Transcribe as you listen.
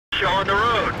shell on the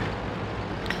road.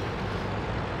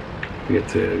 We get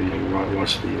to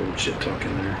watch the old shit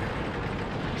talking there.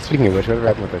 Speaking of which, whatever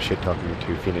happened with our shit talking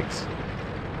to Phoenix?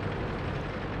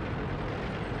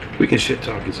 We can shit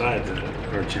talk inside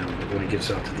our channel, but when it gets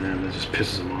out to them, it just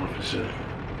pisses them off and shit.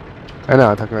 I know,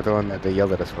 I'm talking about the one that they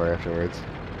yelled at us for afterwards.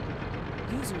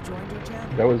 User joined your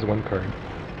channel. That was one card.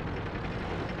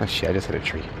 Oh shit, I just hit a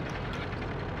tree.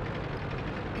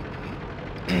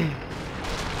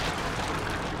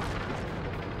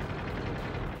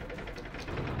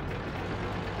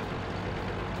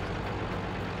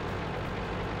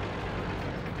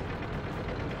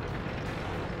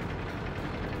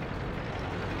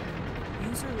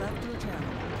 User left your channel.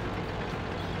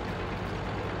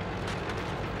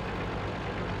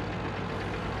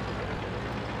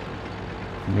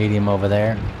 Medium over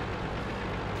there.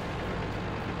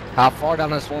 How far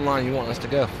down this one line you want us to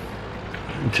go?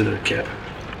 To the cap.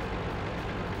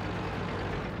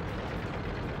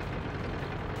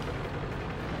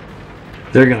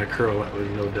 They're gonna curl up with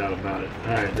no doubt about it.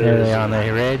 Alright, There they are on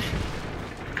the ridge.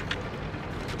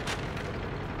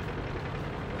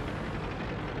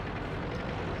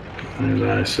 There's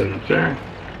I set up there.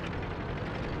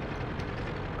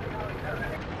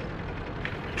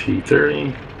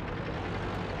 T30.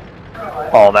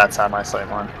 Oh, that's on my sight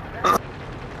line.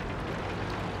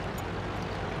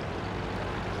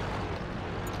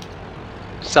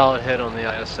 Solid hit on the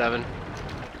IS-7.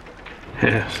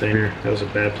 Yeah, same here. That was a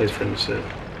bad place for him to sit.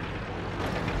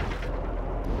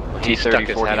 He stuck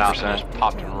his head out and just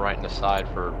popped him right in the side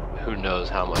for who knows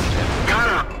how much damage.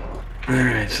 Got him.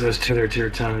 Alright, so those two other tier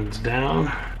tons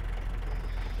down.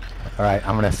 Alright,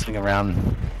 I'm gonna swing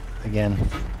around again.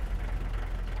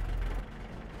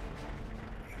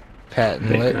 Pat and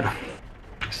lit.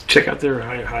 Check out their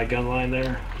high gun line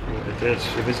there. If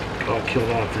it's all killed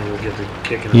off, then we'll get the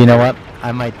kick in. You know what?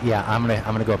 I might, yeah, I'm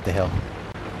gonna go up the hill.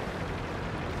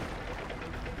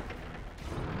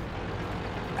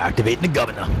 Activating the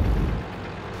governor.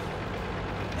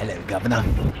 Hello, governor.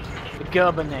 The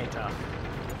Governator.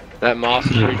 That moss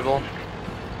is readable.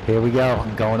 Here we go.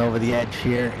 I'm going over the edge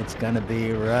here. It's gonna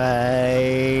be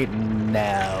right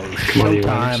now.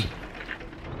 Showtime.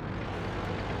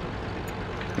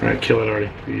 Alright, kill it already.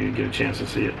 You get a chance to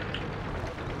see it.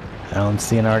 I don't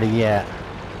see an Artie yet.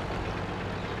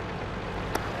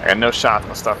 I got no shots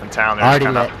and stuff in town. They're Artie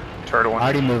kind lit. of turtling.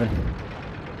 Artie moving.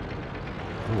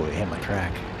 Ooh, it hit my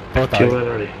track. Both Kill Artie. it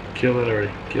already. Kill it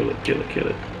already. Kill it, kill it, kill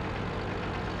it.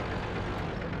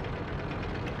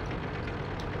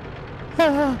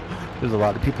 There's a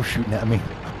lot of people shooting at me.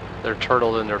 They're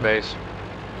turtled in their base.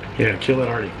 Yeah, kill it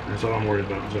already. That's all I'm worried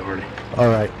about is Artie.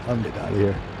 Alright, I'm getting out of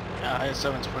here.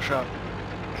 IS-7's push up.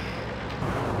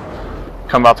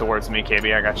 Come out towards me,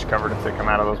 KB. I got you covered if they come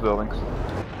out of those buildings.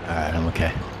 Alright, I'm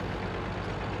okay.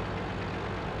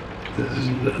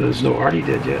 There's no Artie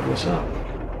dead yet. What's up?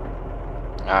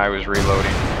 I was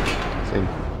reloading. Same.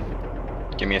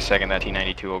 Give me a second, that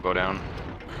T-92 will go down.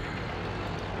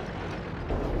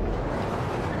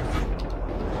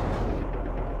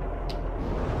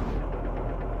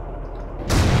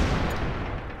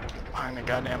 Behind the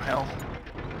goddamn hill.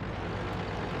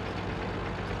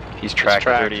 He's tracked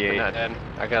Tracked, 38. but not dead.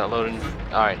 I got it loaded.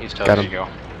 Alright, he's toast. Got There him. you go.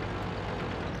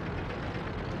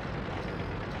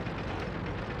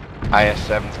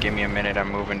 IS-7s, give me a minute.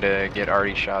 I'm moving to get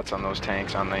Artie shots on those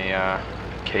tanks on the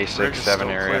K6-7 Bridge is still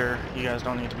area. clear. You guys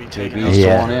don't need to be taking JB's us still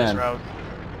down on this in. route.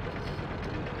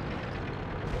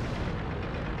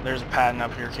 There's a pattern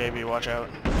up here, KB. Watch out.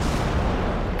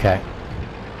 Okay.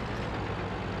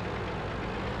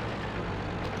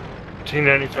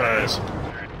 T-95.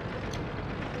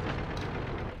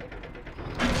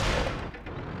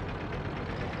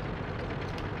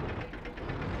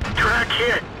 Track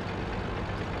hit.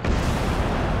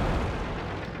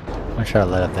 I'm trying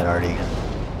to let up that Artie.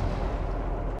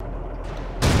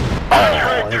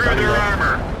 Right there's through Artie their lit.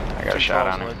 armor. I got a shot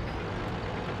on him.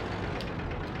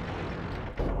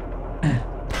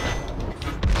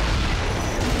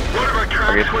 One of our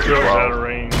I'll get tracks the was 212.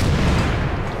 range.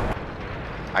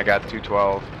 I got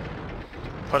 212.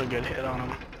 Put a good hit on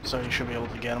him, so you should be able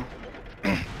to get him.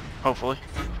 Hopefully.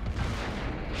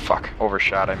 Fuck,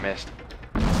 overshot, I missed.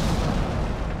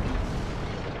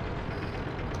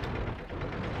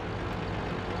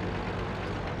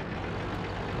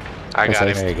 I got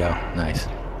There him. you go. Nice.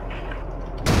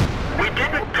 We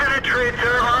didn't penetrate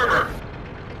their armor.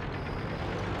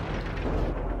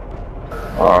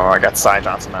 Oh, I got side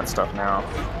shots on that stuff now.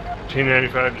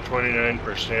 T-95 to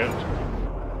 29%.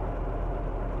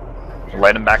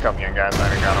 Light him back up again, guys. I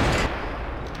already got him.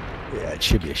 Yeah, it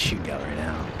should be a shootout right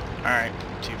now. Alright,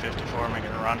 T-54 making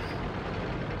a run.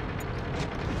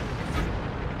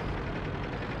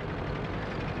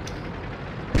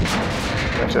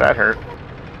 Much of that hurt.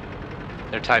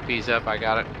 Their Type E's up, I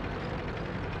got it.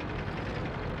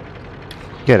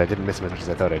 Good, I didn't miss as much as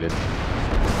I thought I did.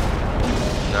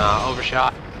 No,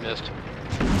 overshot. Missed.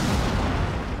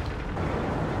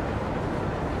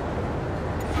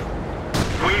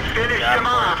 We finished him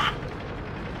off.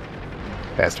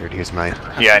 Bastard, here's mine.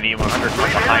 Yeah, I need 100 from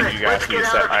behind you guys. Need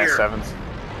set IS-7s.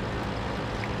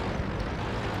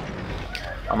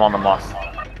 I'm on the Moss.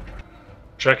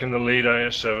 Checking the lead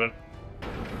IS-7.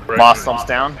 Moss thumbs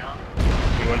down.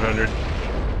 E100.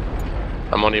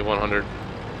 I'm on E100.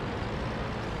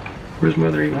 Where's my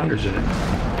other 800s in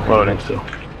it? Loading. Still.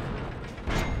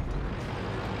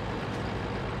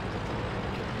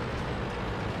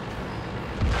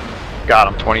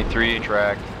 Got him. 23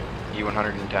 track,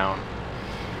 E100 in town.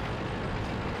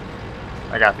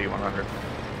 I got the E100.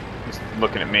 He's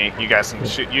looking at me. You guys can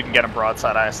shoot. You can get him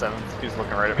broadside IS-7s. He's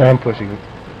looking right at me. I'm pushing.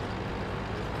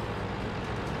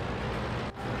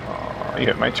 Oh, you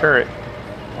hit my turret.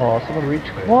 Oh, someone reached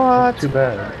me. What? Too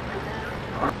bad.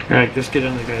 Alright, just get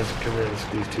in the guys that cover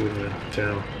these two in the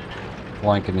town.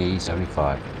 Flanking the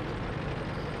E75.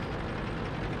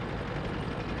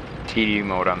 TD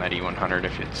mode on that E100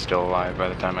 if it's still alive by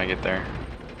the time I get there.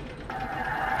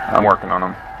 I'm working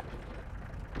on him.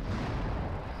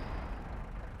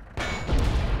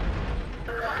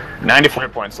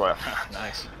 $94 points left.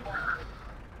 Nice.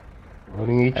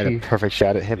 I had a perfect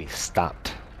shot at him. He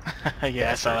stopped.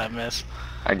 Yeah, I saw that miss.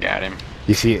 I got him.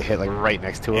 You see it hit like right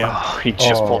next to him? Yeah. Oh, he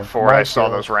just pulled forward. I saw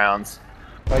those rounds.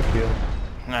 Thank you.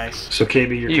 Nice. So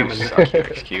KB, you're You coming. suck,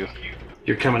 XQ.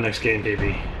 You're coming next game,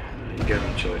 KB. You got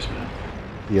no choice, man.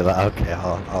 You're like, okay,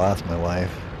 I'll ask my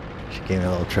wife. She gave me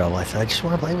a little trouble. I said, I just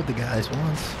want to play with the guys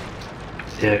once.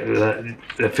 Yeah,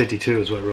 that 52 is what